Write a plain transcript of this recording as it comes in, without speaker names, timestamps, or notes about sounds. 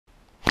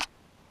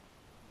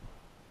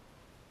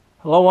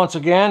Hello once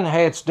again.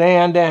 Hey, it's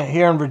Dan down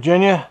here in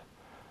Virginia.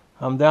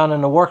 I'm down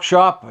in the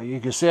workshop. You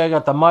can see I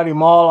got the Mighty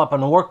Maul up on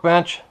the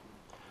workbench.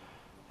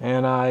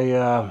 And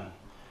I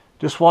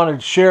just wanted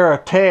to share a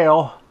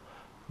tale.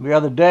 The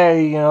other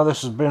day, you know,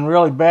 this has been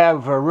really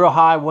bad for real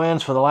high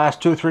winds for the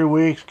last 2-3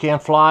 weeks. Can't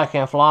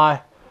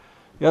fly.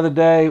 The other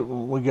day,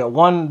 we got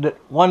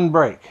one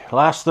break,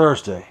 last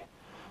Thursday.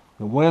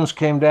 The winds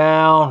came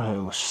down,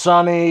 it was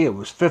sunny, it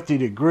was 50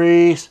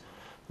 degrees.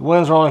 The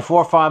winds were only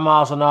 4 or 5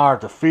 miles an hour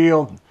at the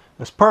field.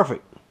 It's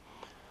perfect.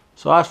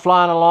 So I was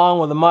flying along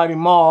with the Mighty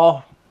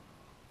Maul,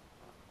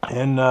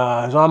 and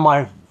I was on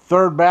my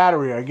third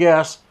battery, I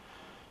guess.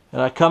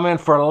 And I come in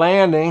for a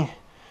landing,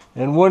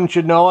 and wouldn't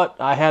you know it,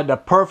 I had the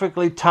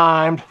perfectly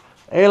timed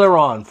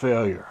aileron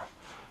failure.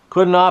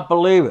 Could not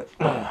believe it.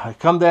 I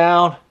come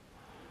down.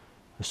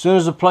 As soon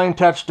as the plane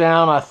touched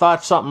down, I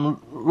thought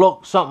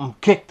something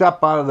kicked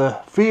up out of the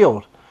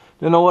field.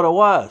 Didn't know what it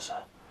was.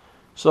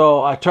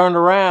 So I turned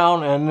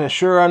around, and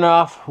sure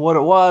enough, what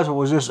it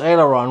was this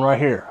aileron right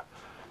here.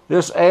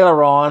 This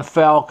aileron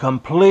fell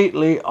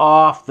completely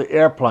off the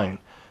airplane.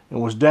 It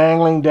was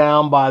dangling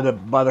down by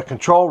the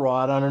control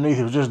rod underneath.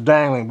 It was just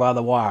dangling by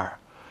the wire.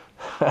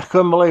 I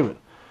couldn't believe it.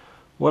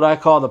 What I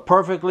call the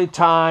perfectly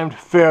timed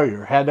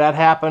failure. Had that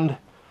happened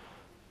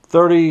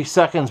 30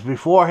 seconds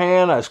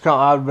beforehand,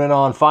 I'd been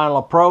on final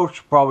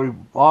approach, probably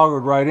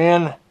augured right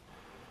in.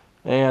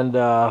 And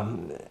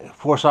of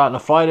course out in the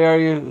flight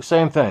area,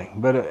 same thing.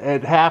 But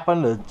it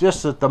happened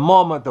just at the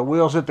moment the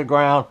wheels hit the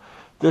ground,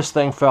 this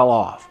thing fell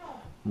off.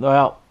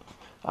 Well,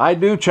 I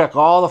do check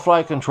all the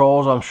flight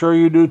controls. I'm sure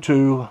you do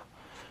too.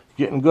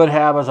 Getting good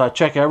habits. I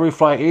check every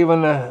flight,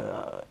 even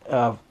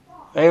the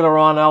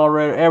aileron,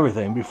 elevator,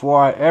 everything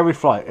before every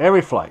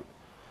flight.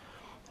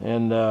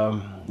 And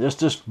this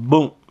just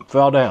boom,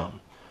 fell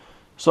down.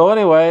 So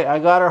anyway, I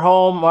got her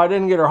home. Well, I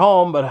didn't get her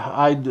home, but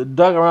I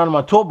dug around in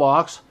my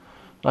toolbox.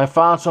 I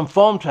found some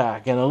Foam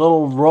Tac in a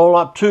little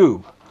roll-up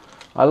tube.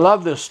 I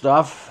love this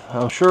stuff.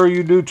 I'm sure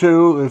you do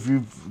too if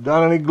you've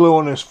done any glue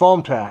on this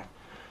Foam Tac.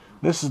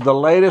 This is the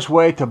latest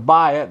way to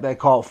buy it. They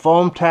call it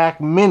Foam Tac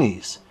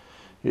Minis.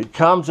 It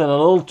comes in a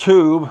little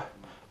tube.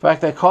 In fact,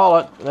 they call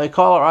it,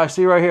 I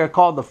see right here,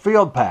 called the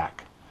Field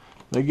Pack.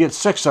 They get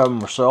 6 of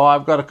them or so.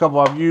 I've got a couple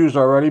I've used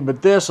already,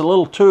 but this, a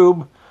little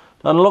tube,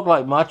 doesn't look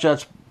like much.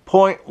 That's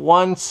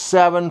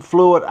 0.17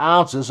 fluid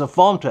ounces of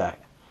Foam Tac.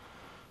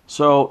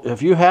 So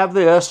if you have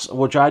this,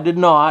 which I did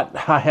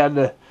not, I had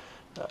the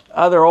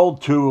other old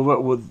tube of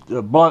it with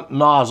a blunt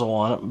nozzle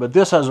on it, but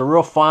this has a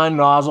real fine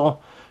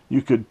nozzle.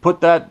 You could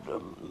put that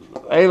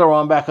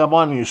aileron back up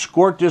on and you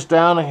squirt this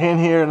down in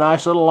here, a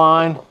nice little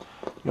line.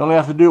 You only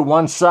have to do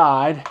one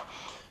side.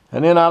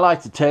 And then I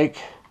like to take,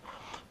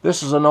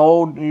 this is an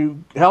old,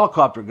 you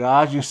helicopter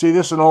guys, you see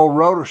this is an old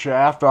rotor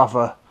shaft off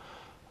a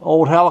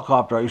old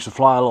helicopter I used to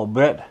fly a little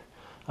bit.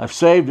 I've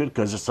saved it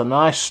because it's a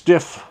nice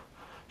stiff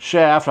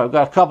shaft. I've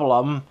got a couple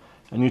of them,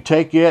 and you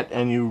take it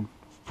and you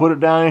put it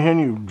down in here and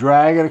you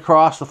drag it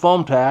across the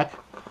Foam Tac,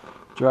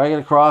 drag it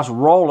across,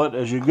 roll it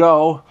as you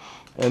go,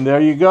 and there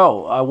you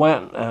go. I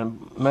went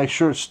and make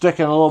sure it's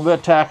sticking a little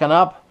bit, tacking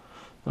up,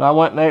 and I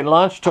went and ate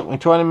lunch. Took me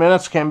 20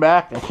 minutes, came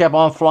back and kept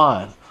on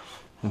flying.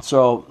 And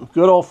so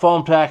good old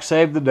Foam Tac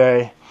saved the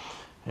day,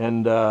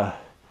 and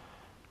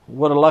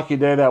what a lucky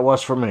day that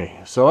was for me.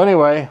 So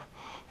anyway,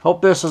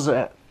 hope this is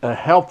a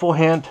helpful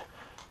hint.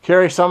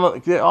 Carry some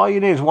of, all you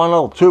need is one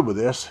little tube of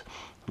this.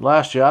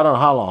 Last year, I don't know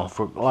how long,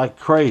 for like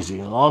crazy,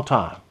 a long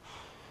time.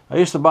 I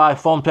used to buy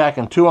Foam Tac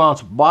in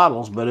 2-ounce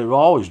bottles, but it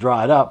always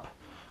dried up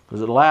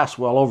because it lasts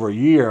well over a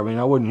year. I mean,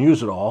 I wouldn't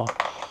use it all.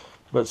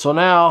 But so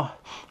now,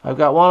 I've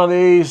got one of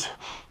these.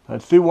 I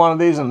threw one of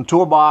these in the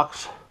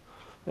toolbox,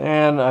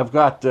 and I've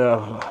got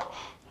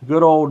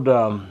good old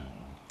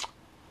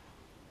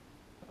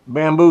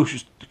bamboo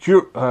what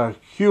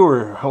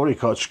do you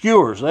call it?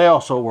 Skewers. They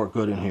also work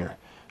good in here.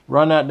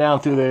 Run that down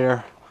through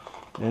there,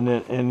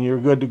 and you're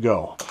good to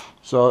go.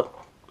 So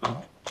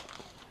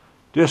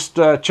just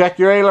check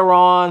your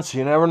ailerons.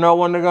 You never know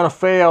when they're going to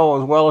fail,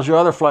 as well as your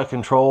other flight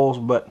controls,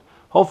 but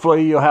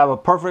hopefully you'll have a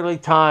perfectly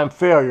timed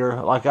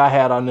failure like I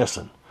had on this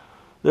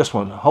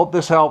one. Hope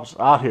this helps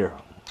out here.